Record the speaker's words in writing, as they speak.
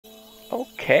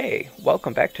Okay,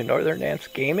 welcome back to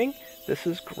NorthernANTs Gaming. This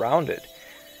is Grounded.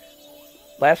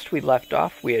 Last we left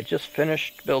off, we had just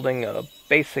finished building a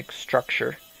basic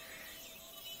structure,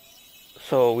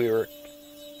 so we were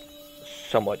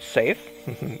somewhat safe.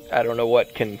 I don't know what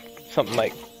something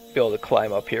might be able to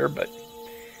climb up here, but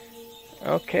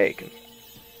okay.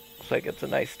 Looks like it's a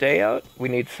nice day out. We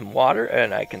need some water,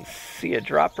 and I can see a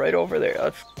drop right over there.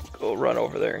 Let's go run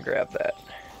over there and grab that.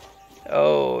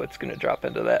 Oh, it's gonna drop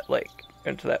into that lake,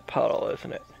 into that puddle,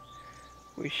 isn't it?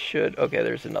 We should, okay,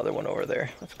 there's another one over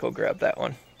there. Let's go grab that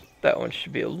one. That one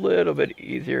should be a little bit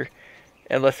easier,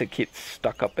 unless it keeps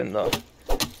stuck up in the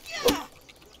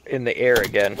air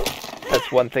again.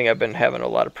 That's one thing I've been having a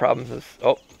lot of problems is,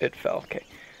 oh, it fell, okay.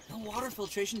 No water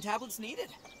filtration tablets needed.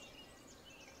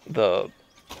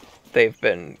 They've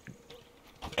been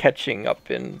catching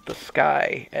up in the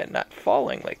sky and not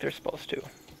falling like they're supposed to.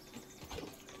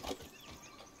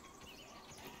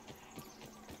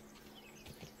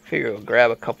 Figure we'll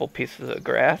grab a couple pieces of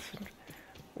grass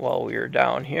while we were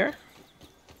down here.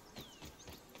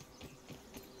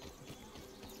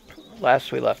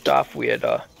 Last we left off, we had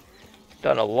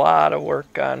done a lot of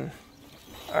work on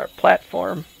our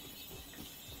platform.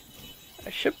 I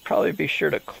should probably be sure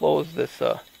to close this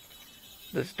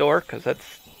this door, because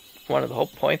that's one of the whole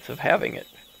points of having it,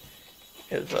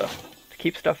 is to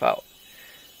keep stuff out.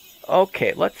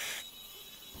 Okay, let's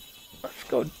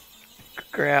go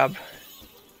grab.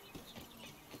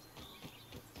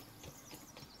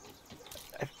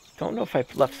 I don't know if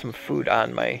I've left some food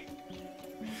on my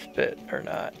spit or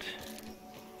not.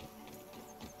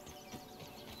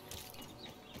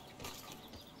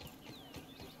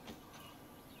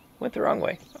 Went the wrong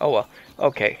way. Oh well.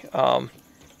 Okay. I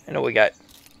know I'm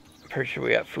pretty sure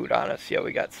we got food on us. Yeah,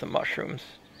 we got some mushrooms.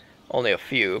 Only a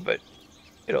few, but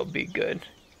it'll be good.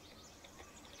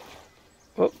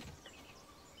 Whoop.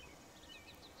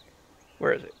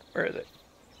 Where is it? Where is it?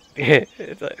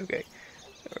 It's like, okay.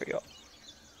 There we go.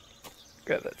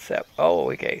 Grab that sap.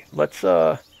 Oh, okay. Let's,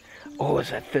 oh,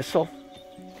 is that thistle?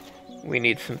 We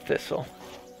need some thistle.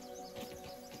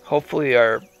 Hopefully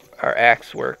our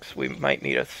axe works. We might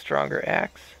need a stronger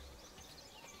axe.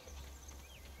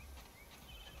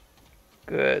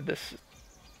 Good. If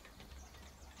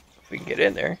we can get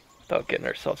in there without getting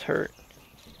ourselves hurt.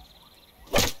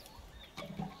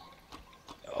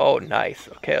 Oh, nice.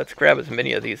 Okay, let's grab as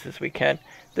many of these as we can.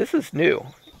 This is new.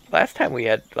 Last time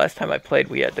I played,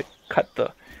 we had to cut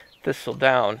the thistle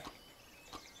down.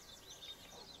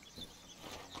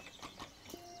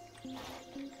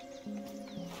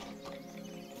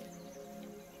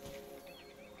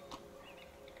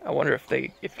 I wonder if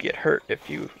you get hurt if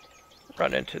you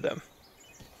run into them.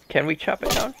 Can we chop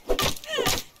it down?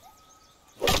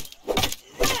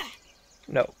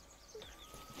 No.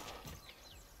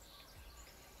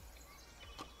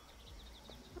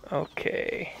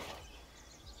 Okay.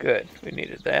 Good. We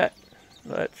needed that.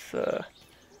 Let's,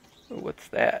 what's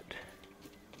that?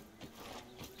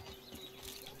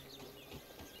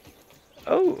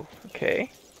 Oh,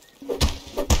 okay.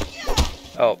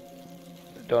 Oh,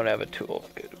 don't have a tool.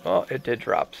 Good. Well, it did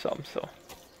drop some, so.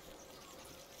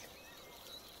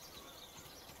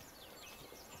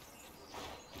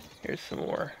 Here's some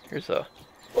more. Here's a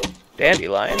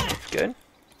dandelion. That's good.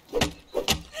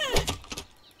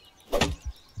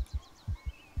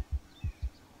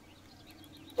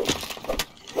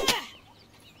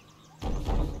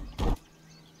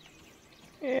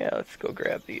 Yeah, let's go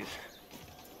grab these.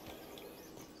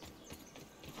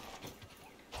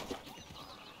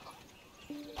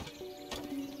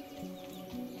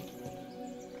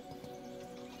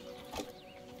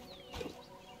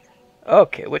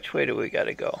 Okay, which way do we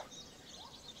gotta go?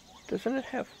 Doesn't it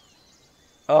have...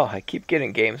 Oh, I keep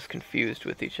getting games confused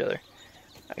with each other.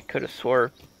 I could have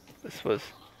swore this was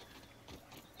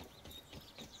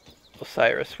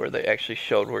Osiris, where they actually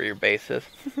showed where your base is.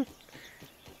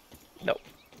 Nope,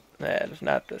 that is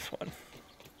not this one.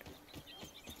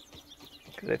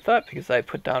 Because I thought because I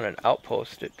put down an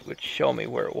outpost, it would show me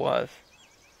where it was.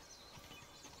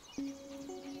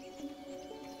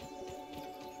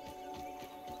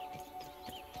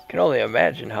 I can only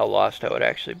imagine how lost I would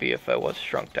actually be if I was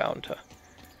shrunk down to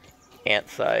ant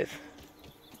size.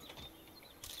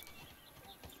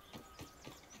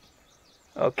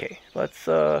 Okay, let's,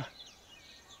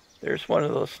 there's one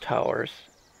of those towers.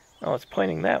 Oh, it's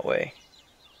pointing that way.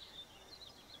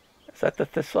 Is that the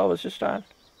thistle I was just on?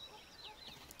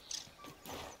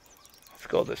 Let's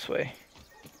go this way.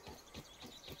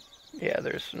 Yeah,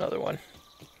 there's another one.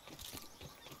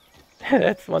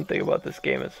 That's one thing about this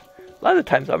game is a lot of the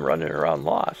times I'm running around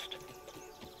lost.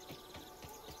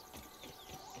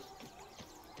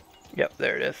 Yep,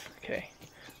 there it is. Okay.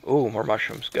 Ooh, more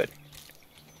mushrooms. Good.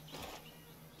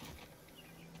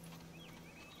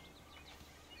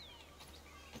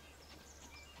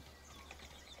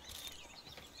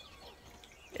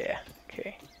 Yeah,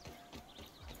 okay.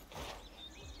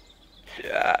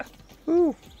 Yeah.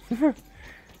 Ooh.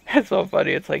 That's so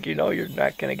funny. It's like, you know you're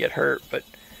not going to get hurt, but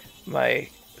my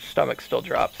stomach still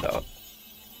drops out.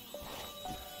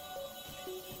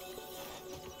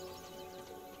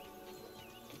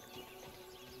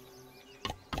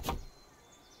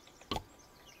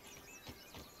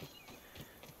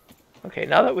 Okay,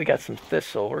 now that we got some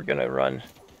thistle, we're going to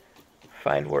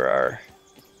find where our...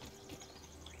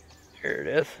 Here it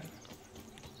is.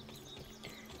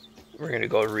 We're going to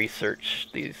go research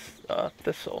these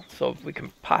thistle so we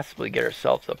can possibly get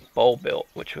ourselves a bow built,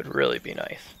 which would really be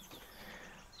nice.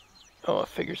 Oh, it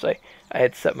figures I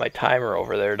had set my timer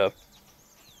over there to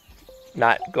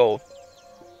not go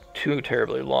too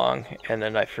terribly long, and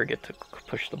then I forget to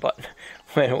push the button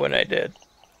when I did.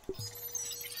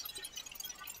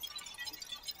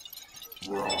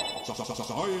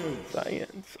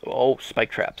 Science. Oh,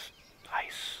 spike traps.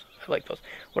 Nice. I like those.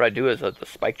 What I do is the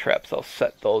spike traps, I'll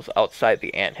set those outside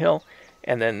the anthill,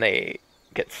 and then they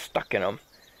get stuck in them,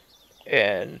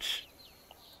 and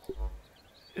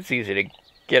it's easy to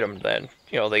get them then.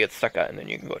 You know, they get stuck on, and then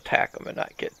you can go attack them and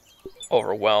not get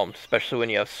overwhelmed, especially when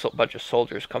you have a bunch of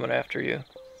soldiers coming after you.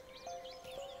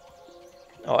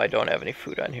 Oh, I don't have any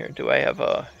food on here. Do I have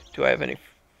any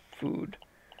food?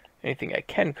 Anything I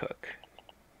can cook?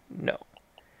 No.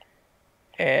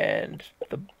 And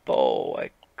the bow,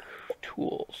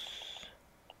 tools.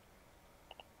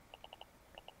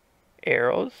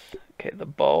 Arrows. Okay, the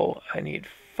bow, I need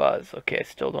fuzz. Okay, I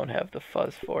still don't have the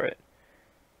fuzz for it.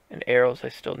 And arrows, I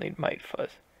still need might fuzz.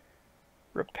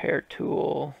 Repair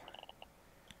tool.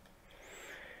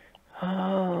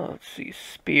 Let's see,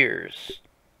 spears.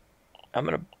 I'm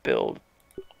gonna build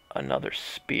another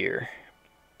spear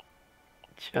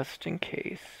just in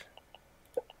case.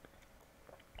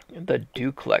 The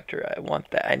dew collector, I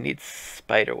want that. I need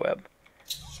spider web.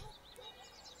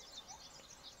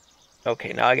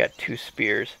 Okay, now I got 2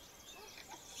 spears.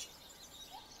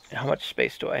 How much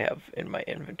space do I have in my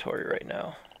inventory right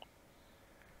now?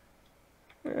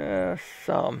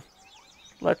 Some.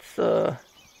 Let's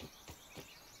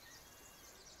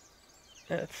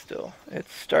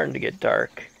it's starting to get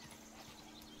dark.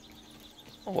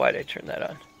 Why'd I turn that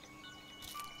on?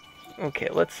 Okay,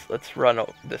 let's run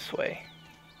this way.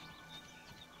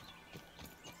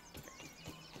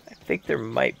 I think there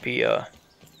might be a...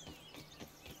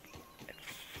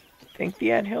 I think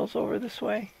the anthill's over this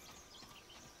way.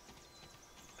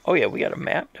 Oh yeah, we got a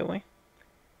map, don't we?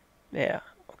 Yeah,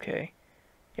 okay.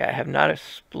 Yeah, I have not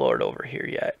explored over here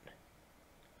yet.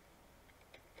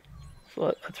 So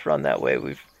let's run that way.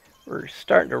 We're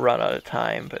starting to run out of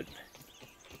time, but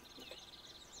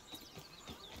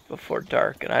before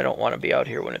dark, and I don't want to be out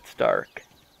here when it's dark.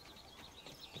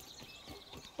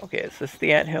 Okay, is this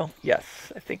the anthill?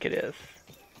 Yes, I think it is.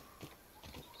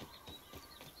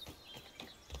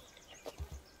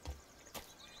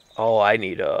 Oh, I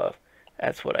need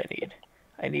that's what I need.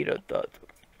 I need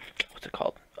what's it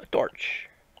called? A torch.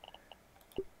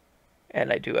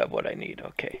 And I do have what I need.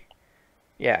 Okay.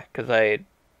 Yeah, because I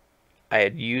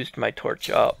had used my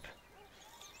torch up.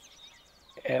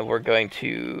 And we're going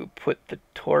to put the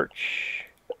torch...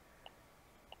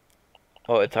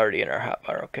 Oh, it's already in our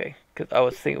hotbar. Okay. Because I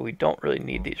was thinking we don't really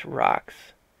need these rocks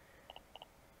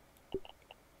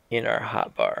in our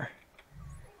hotbar.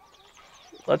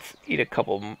 Let's eat a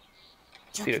couple...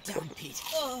 Jump it down, Pete.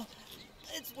 Oh,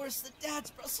 it's worse than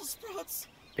Dad's Brussels sprouts.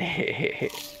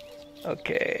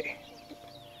 Okay.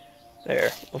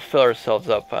 There. We'll fill ourselves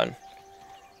up on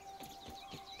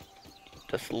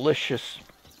delicious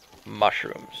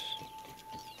mushrooms.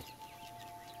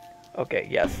 Okay,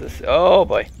 yes, this... Oh,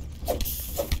 boy.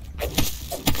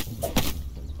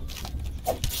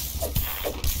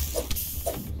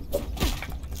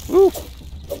 Woo!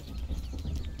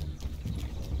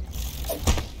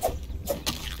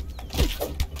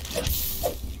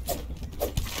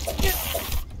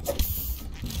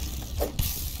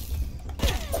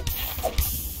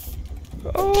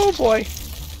 Oh, boy.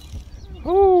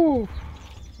 Ooh.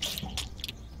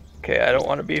 Okay, I don't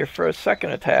want to be here for a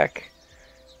second attack.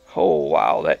 Oh,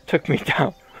 wow, that took me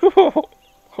down. Oh,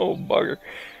 bugger.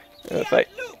 If I...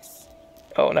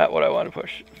 Oh, not what I want to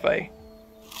push. If I...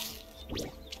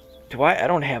 Do I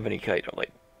don't have any kind of,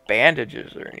 like,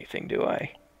 bandages or anything, do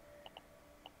I?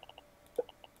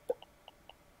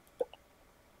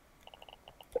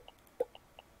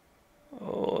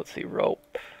 Oh, let's see,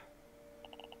 rope.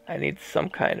 I need some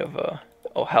kind of,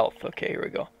 oh, health. Okay, here we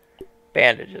go.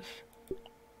 Bandages.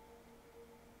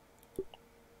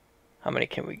 How many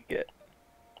can we get?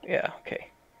 Yeah,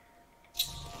 okay.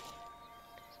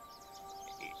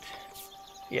 8.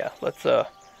 Yeah, let's we'll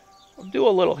do a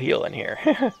little healing here.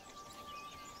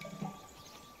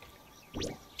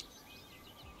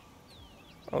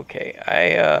 Okay,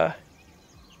 I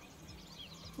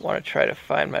want to try to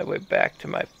find my way back to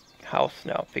my house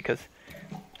now because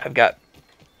I've got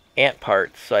ant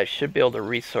parts, so I should be able to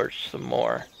research some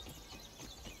more.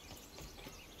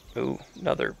 Ooh,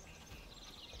 another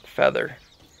feather.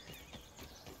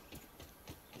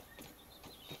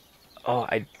 Oh,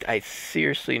 I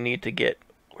seriously need to get,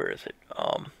 where is it?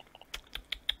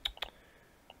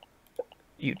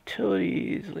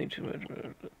 Utilities,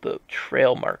 the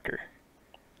trail marker.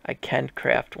 I can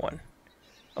craft one.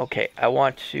 Okay, I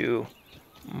want to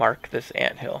mark this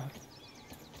anthill.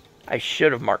 I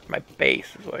should have marked my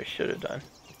base, is what I should have done.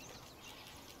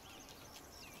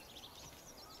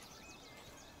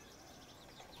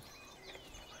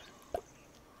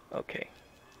 Okay.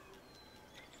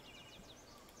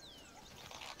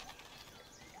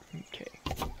 Okay.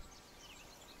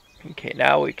 Okay,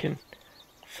 now we can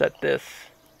set this.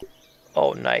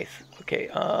 Oh, nice. Okay,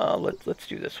 let's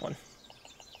do this one.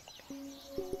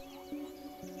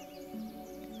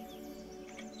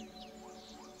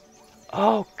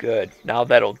 Oh, good. Now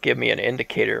that'll give me an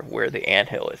indicator where the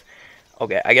anthill is.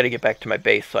 Okay, I gotta get back to my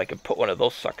base so I can put one of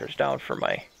those suckers down for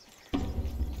my...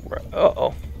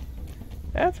 Uh-oh.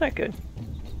 That's not good.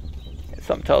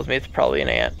 Something tells me it's probably an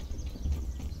ant.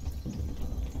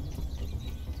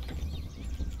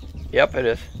 Yep, it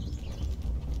is.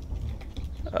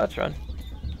 Oh, let's run.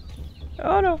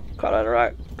 Oh no, caught on a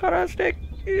rock, caught on a stick.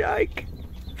 Yike.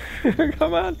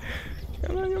 Come on.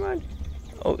 Come on, come on.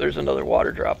 Oh, there's another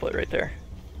water droplet right there.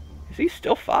 Is he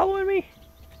still following me?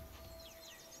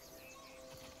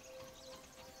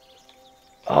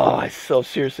 Oh, I so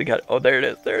seriously got it. Oh, there it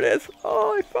is. There it is.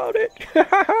 Oh, I found it.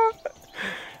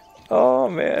 Oh,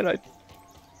 man.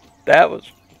 That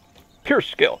was pure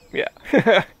skill. Yeah.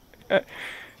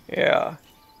 Yeah.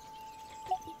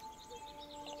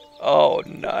 Oh,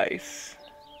 nice.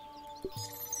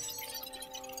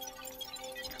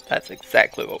 That's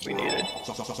exactly what we needed.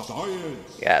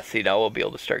 Yeah, see, now we'll be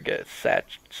able to start getting sap.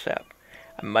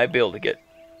 I might be able to get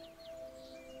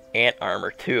ant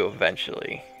armor too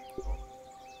eventually.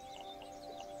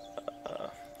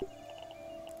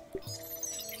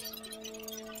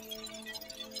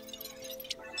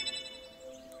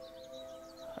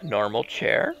 A normal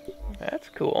chair. That's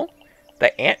cool.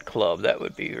 The ant club, that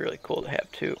would be really cool to have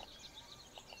too.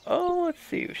 Oh, let's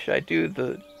see. Should I do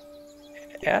the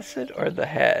acid or the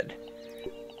head?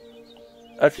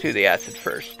 Let's do the acid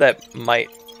first. That might,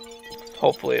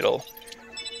 hopefully it'll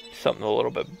do something a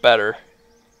little bit better.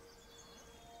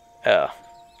 I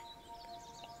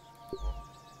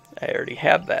already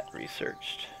have that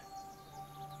researched.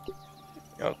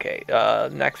 Okay,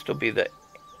 next will be the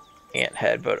ant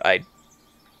head, but I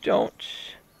don't...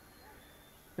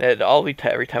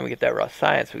 every time we get that raw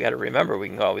science, we got to remember we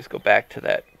can always go back to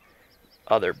that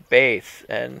other base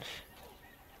and...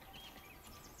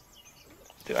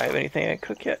 Do I have anything I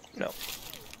cook yet? No.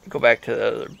 Go back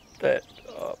to that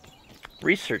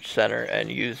research center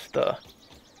and use the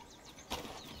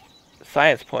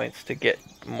science points to get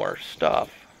more stuff.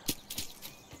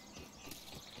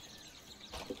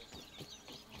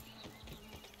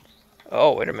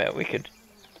 Oh, wait a minute. We could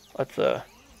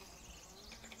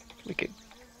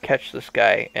catch this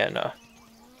guy and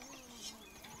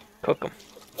cook him.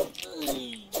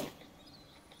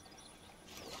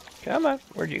 Come on.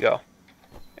 Where'd you go?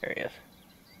 There he is.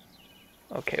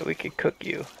 Okay, we could cook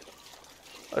you.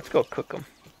 Let's go cook him.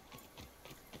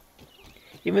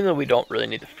 Even though we don't really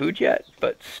need the food yet,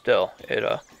 but still, it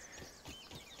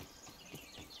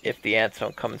if the ants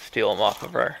don't come and steal them off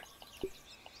our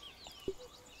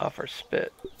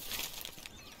spit.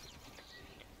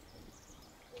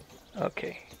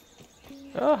 Okay.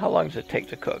 Oh, how long does it take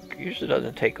to cook? Usually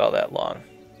doesn't take all that long.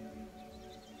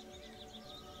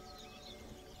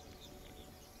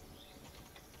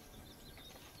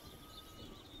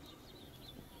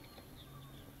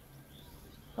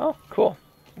 Oh, cool.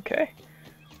 Okay.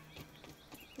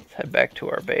 Let's head back to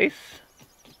our base.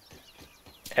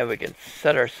 And we can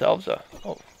set ourselves a...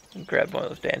 Oh, grab one of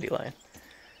those dandelion.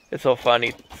 It's so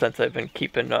funny, since I've been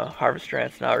keeping harvester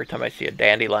ants now, every time I see a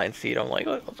dandelion seed, I'm like,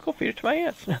 oh, let's go feed it to my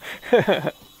ants.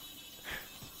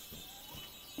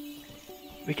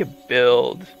 We could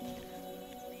build...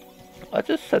 Let's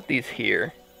just set these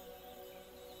here.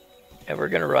 And we're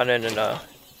going to run in and...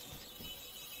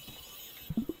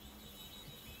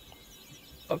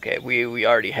 Okay, we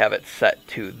already have it set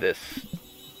to this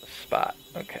spot.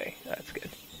 Okay, that's good.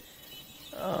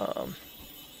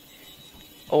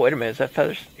 Oh, wait a minute. Is that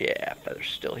Feathers? Yeah, Feathers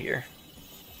still here.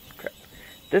 Crap.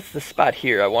 This is the spot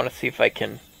here. I want to see if I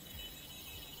can...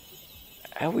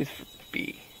 I always...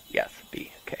 B. Yes,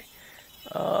 B. Okay.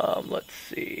 Let's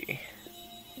see.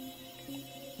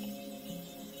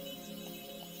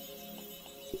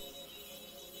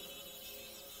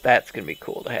 That's going to be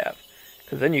cool to have.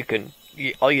 Because then you can...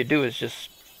 all you do is just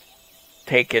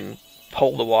take and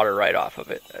pull the water right off of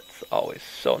it. That's always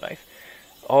so nice.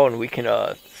 Oh, and we can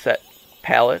set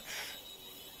pallets.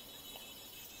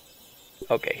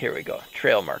 Okay, here we go.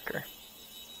 Trail marker.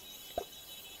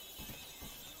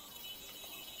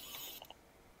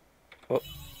 Oh,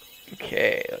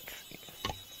 okay, let's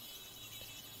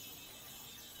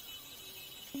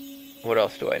see. What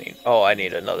else do I need? Oh, I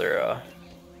need another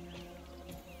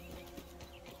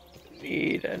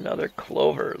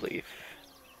clover leaf.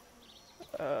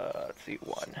 Let's see,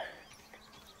 one.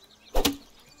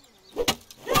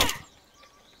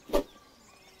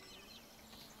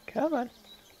 Come on.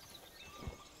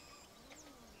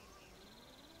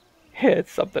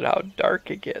 It's something how dark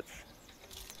it gets.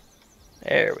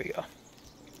 There we go.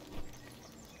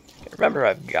 Remember,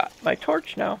 I've got my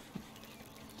torch now.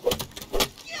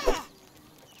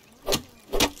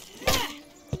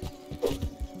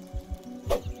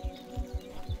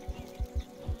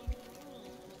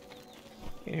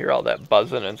 You hear all that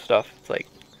buzzing and stuff. It's like...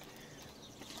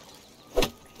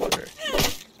 wonder.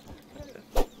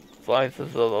 As long as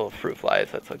there's a little fruit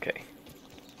flies, that's okay.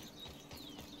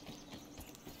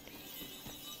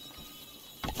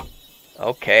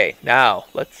 Okay, now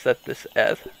let's set this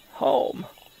as home.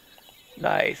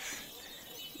 Nice.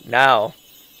 Now,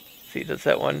 see, does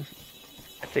that one...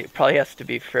 I think it probably has to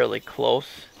be fairly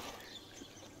close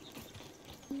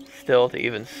still to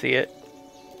even see it.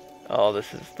 Oh,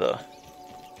 this is the...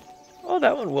 oh,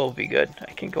 that one will be good.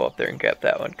 I can go up there and grab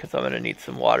that one because I'm gonna need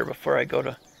some water before I go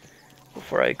to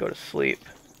sleep.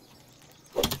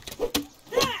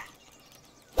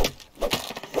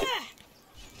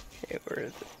 Okay, where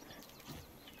is it?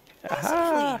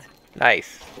 Aha!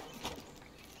 Nice.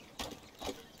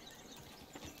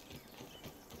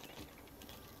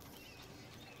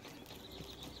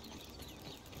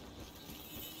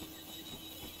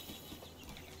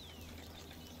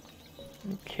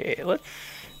 Okay, let's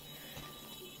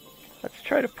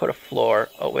try to put a floor.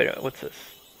 Oh, wait a minute. What's this?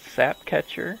 Sap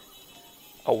catcher?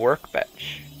 A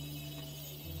workbench.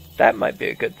 That might be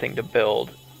a good thing to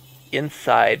build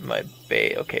inside my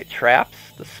bay. Okay, traps.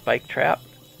 The spike trap.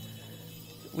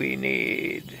 We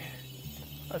need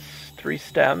 3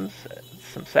 stems,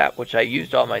 some sap, which I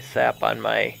used all my sap on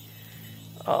my...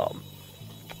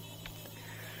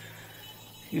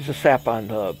 use the sap on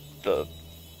the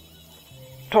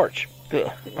torch.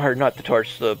 Or not the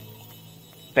torch, the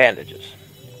bandages.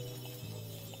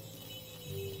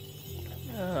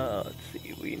 Let's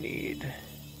see, we need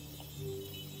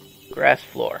grass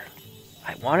floor.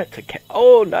 I want it to...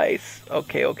 oh, nice.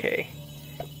 Okay, okay.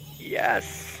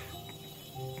 Yes.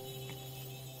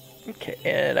 Okay,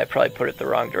 and I probably put it the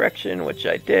wrong direction, which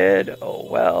I did. Oh,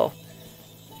 well.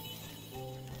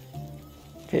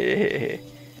 Here,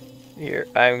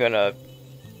 I'm gonna...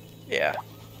 yeah.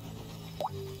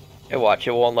 Hey, watch,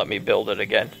 it won't let me build it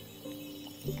again.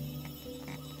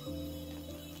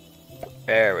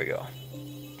 There we go.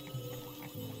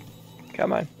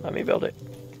 Come on, let me build it.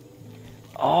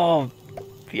 Oh,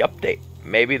 the update.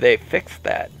 Maybe they fixed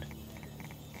that.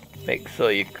 Make so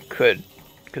you could,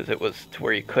 because it was to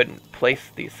where you couldn't place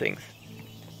these things.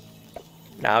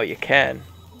 Now you can.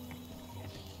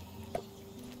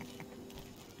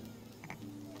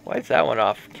 Why is that one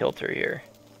off kilter here?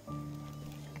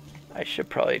 I should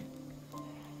probably...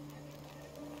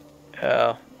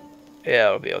 oh, yeah,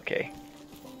 it'll be okay.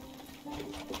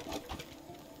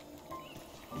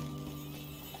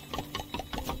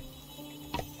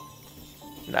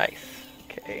 Nice.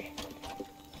 Okay.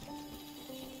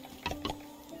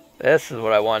 This is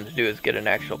what I wanted to do, is get an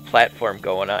actual platform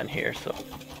going on here, so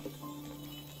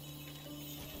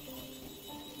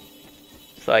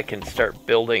I can start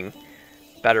building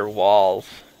better walls.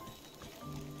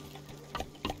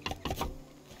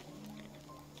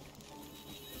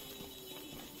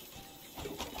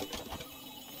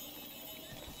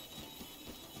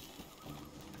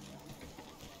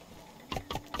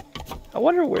 I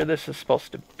wonder where this is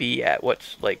supposed to be at.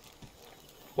 What's, like,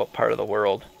 what part of the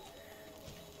world?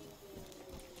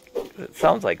 It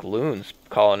sounds like loons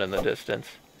calling in the distance.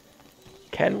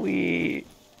 Can we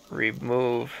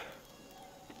remove...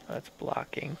 that's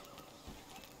blocking.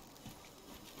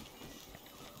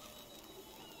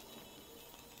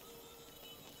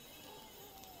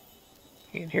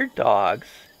 You can hear dogs.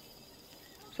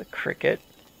 There's a cricket.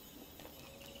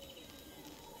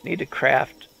 Need to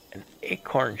craft an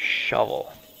acorn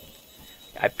shovel.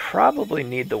 I probably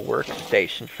need the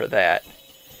workstation for that.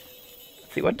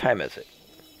 Let's see, what time is it?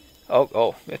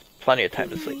 Oh, it's plenty of time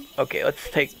to sleep. Okay, let's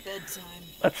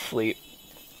sleep.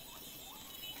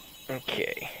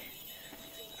 Okay.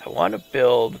 I want to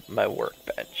build my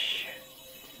workbench.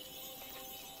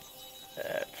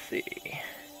 Let's see.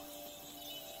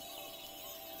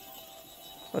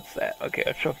 What's that? Okay,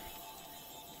 let's show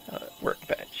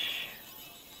workbench.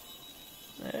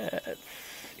 Let's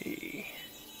see.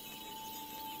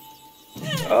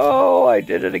 Oh, I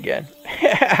did it again.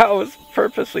 I was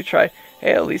purposely trying.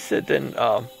 Hey, at least it didn't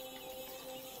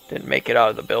make it out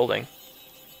of the building.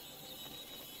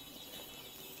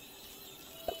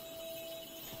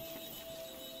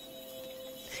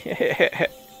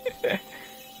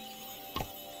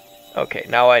 Okay,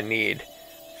 now I need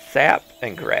sap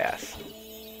and grass.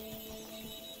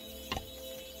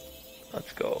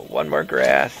 Let's go. One more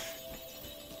grass.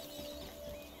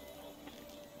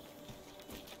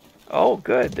 Oh,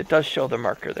 good. It does show the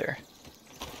marker there.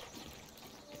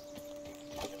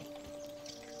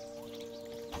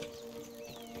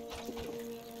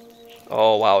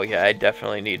 Oh, wow. Yeah, I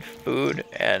definitely need food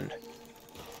and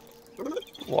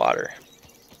water.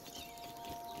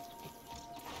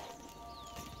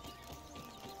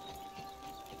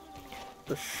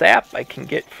 The sap I can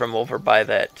get from over by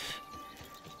that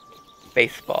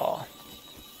baseball.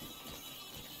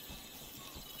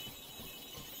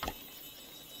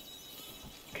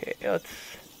 Okay,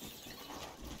 let's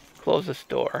close this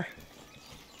door.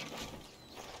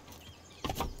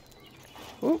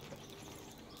 Oop.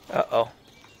 Uh-oh.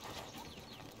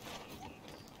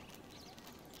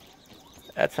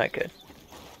 That's not good.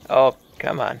 Oh,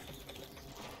 come on.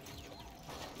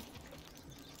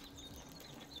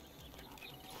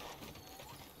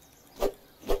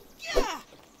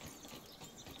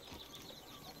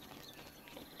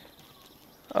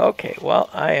 Okay, well,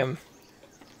 I am...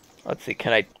 Let's see,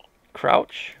 can I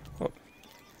crouch? Whoop.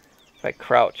 If I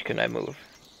crouch, can I move?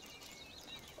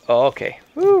 Oh, okay.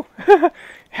 Woo! I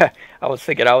was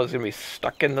thinking I was gonna be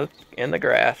stuck in the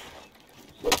grass.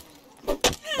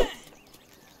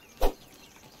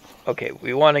 Okay,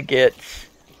 we want to get,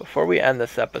 before we end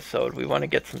this episode, we want to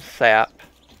get some sap.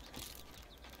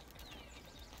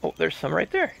 Oh, there's some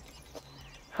right there.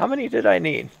 How many did I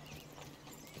need?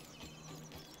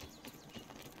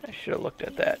 I should have looked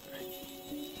at that.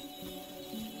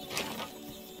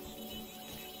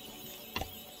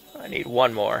 I need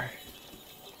one more.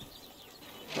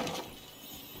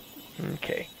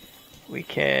 Okay. We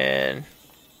can...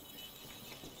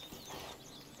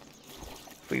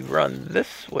 If we run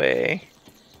this way...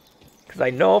 Because I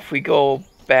know if we go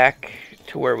back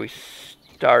to where we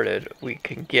started, we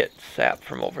can get sap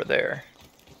from over there.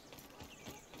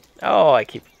 Oh, I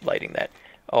keep lighting that.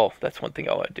 Oh, that's one thing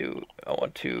I want to do. I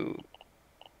want to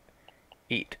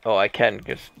eat. Oh, I can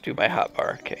just do my hot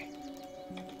bar. Okay.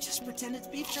 Just pretend it's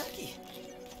beef jerky.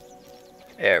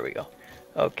 There we go.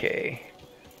 Okay.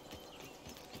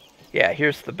 Yeah,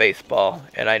 here's the baseball.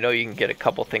 And I know you can get a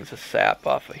couple things of sap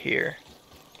off of here.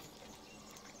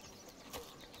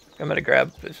 I'm going to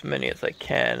grab as many as I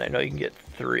can. I know you can get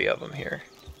 3 of them here.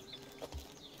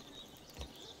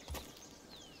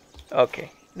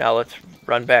 Okay. Now let's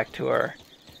run back to our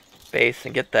base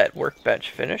and get that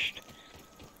workbench finished.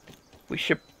 We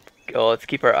should... Oh, let's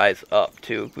keep our eyes up,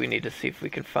 too. We need to see if we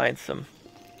can find some...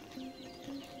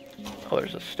 Oh,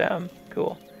 there's a stem.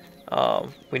 Cool.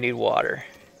 We need water.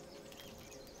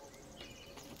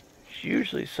 There's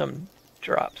usually some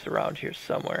drops around here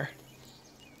somewhere.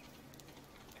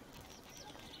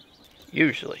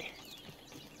 Usually.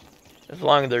 As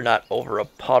long as they're not over a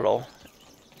puddle.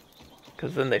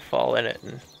 Because then they fall in it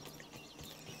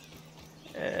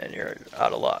and you're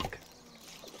out of luck.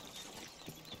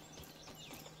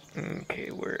 Okay,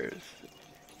 where's...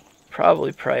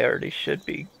 Probably priority should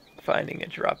be finding a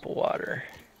drop of water.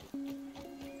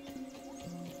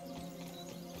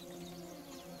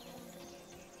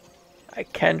 I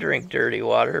can drink dirty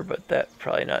water, but that's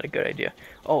probably not a good idea.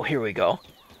 Oh, here we go.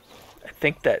 I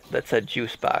think that's a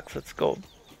juice box. Let's go.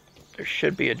 There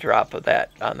should be a drop of that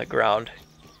on the ground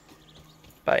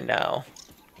by now.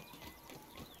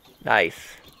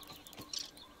 Nice.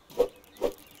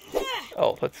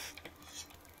 Oh, let's...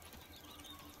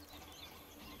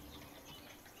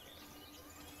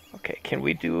 Okay, can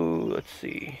we do... Let's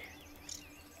see.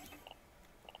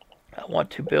 I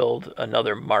want to build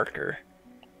another marker.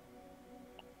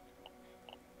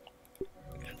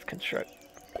 Let's construct...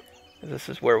 This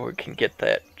is where we can get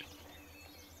that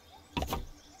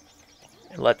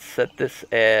And let's set this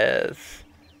as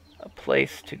a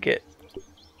place to get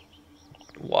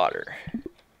water.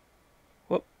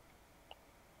 Whoop.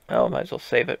 Oh, might as well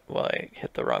save it while I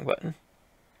hit the wrong button.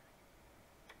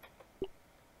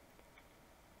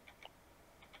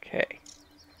 Okay.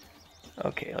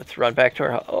 Okay, let's run back to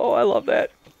our house. Oh, I love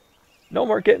that. No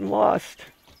more getting lost.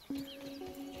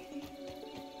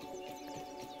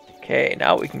 Okay,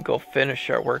 now we can go finish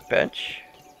our workbench.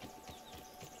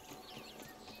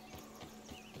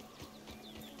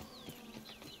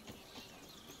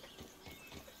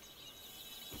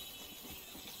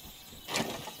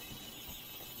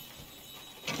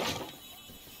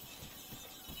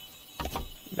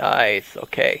 Nice,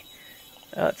 okay.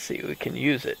 Let's see, we can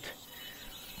use it.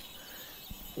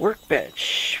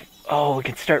 Workbench. Oh, we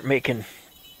can start making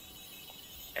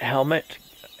helmet.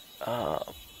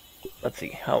 Let's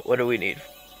see, what do we need?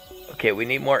 Okay, we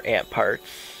need more ant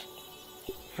parts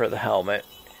for the helmet.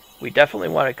 We definitely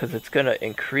want it because it's going to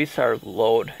increase our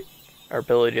load, our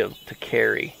ability to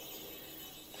carry.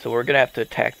 So we're going to have to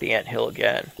attack the ant hill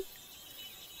again.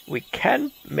 We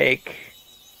can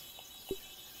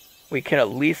at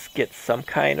least get some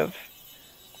kind of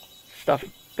stuff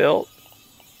built.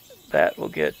 That will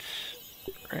get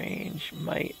range,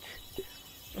 might.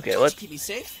 Okay, let's keep me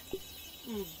safe.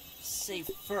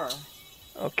 Safer.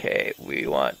 Okay, we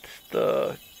want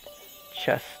the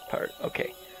chest part.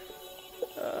 Okay.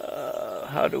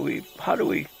 How do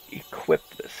we equip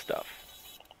this stuff?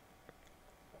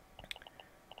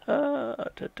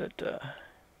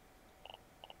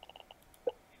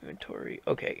 Inventory.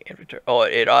 Okay, inventory. Oh,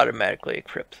 it automatically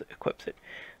equips it.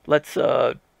 Let's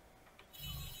go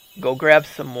grab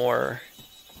some more.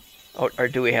 Oh, or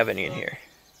do we have any in here?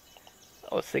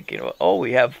 I was thinking about,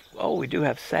 we do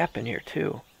have sap in here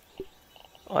too.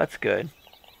 Oh, that's good.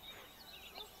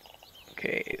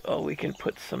 Okay, oh, we can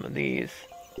put some of these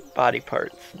body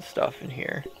parts and stuff in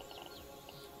here. I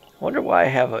wonder why I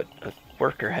have a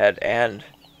worker head and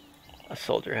a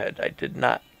soldier head. I did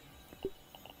not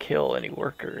kill any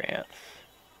worker ants.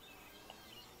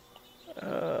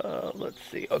 Let's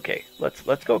see. Okay,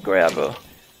 let's go grab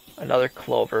another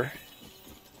clover.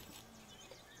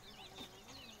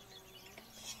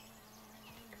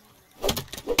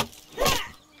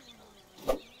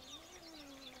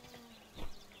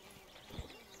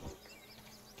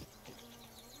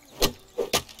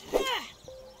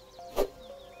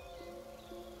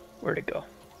 Where'd it go?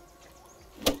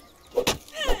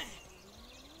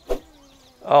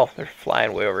 Oh, they're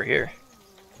flying way over here.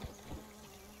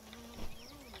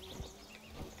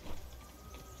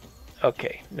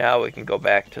 Okay, now we can go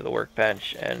back to the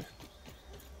workbench and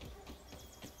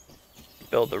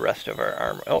build the rest of our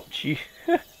armor. Oh, gee,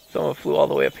 someone flew all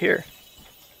the way up here.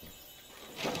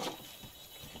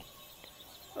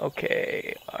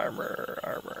 Okay, armor.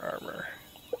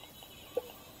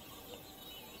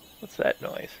 What's that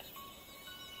noise?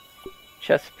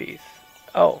 Chest piece.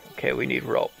 Oh, okay, we need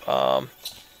rope.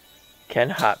 Can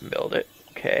hot build it.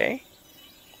 Okay.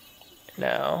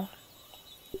 Now,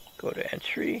 go to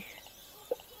entry,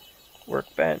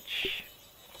 workbench,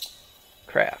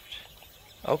 craft.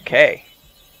 Okay.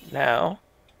 Now,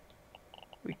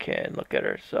 we can look at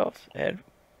ourselves and,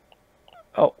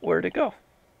 oh, where'd it go?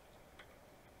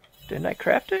 Didn't I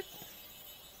craft it?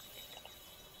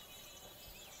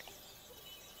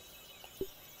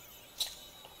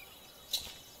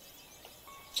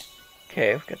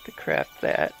 Okay, we've got to craft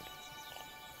that.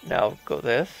 Now go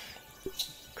this.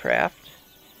 Craft.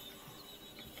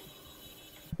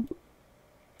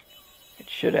 It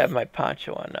should have my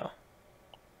poncho on now.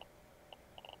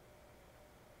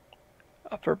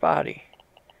 Upper body.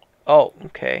 Oh,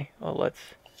 okay. Well, it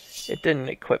didn't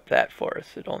equip that for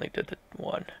us. It only did the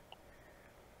one.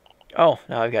 Oh,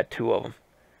 now I've got two of them.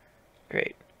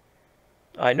 Great.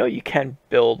 I know you can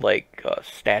build like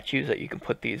statues that you can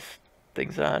put these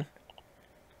things on.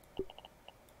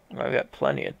 I've got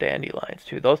plenty of dandelions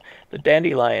too. The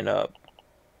dandelion,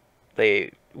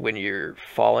 when you're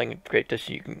falling great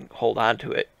distance, you can hold on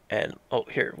to it, and oh,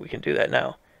 here we can do that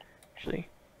now. Actually,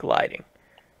 gliding.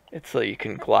 It's so you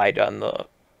can glide on the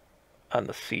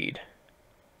seed.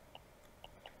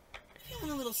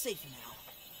 Feeling a little safer now.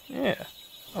 Yeah.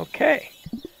 Okay.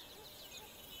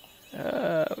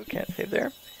 We can't save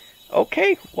there.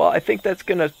 Okay. Well, I think that's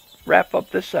gonna wrap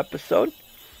up this episode.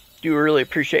 Do really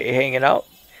appreciate you hanging out.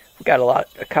 We got a lot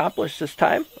accomplished this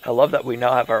time. I love that we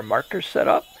now have our markers set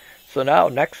up. So now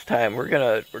next time we're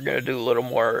gonna do a little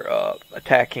more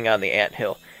attacking on the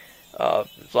anthill.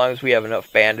 As long as we have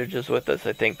enough bandages with us,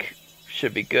 I think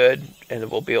should be good,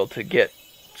 and we'll be able to get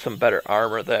some better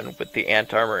armor than with the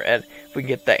ant armor. And if we can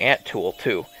get the ant tool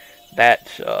too,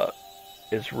 that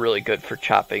is really good for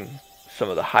chopping some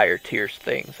of the higher tiers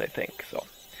things, I think. So,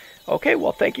 okay,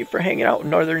 well, thank you for hanging out with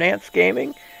Northern Ants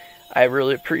Gaming. I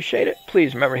really appreciate it.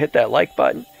 Please remember to hit that like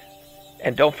button.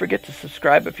 And don't forget to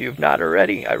subscribe if you have not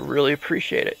already. I really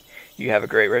appreciate it. You have a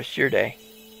great rest of your day.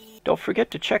 Don't forget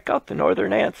to check out the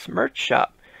Northern Ants merch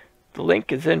shop. The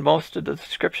link is in most of the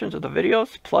descriptions of the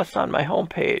videos, plus on my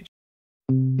homepage.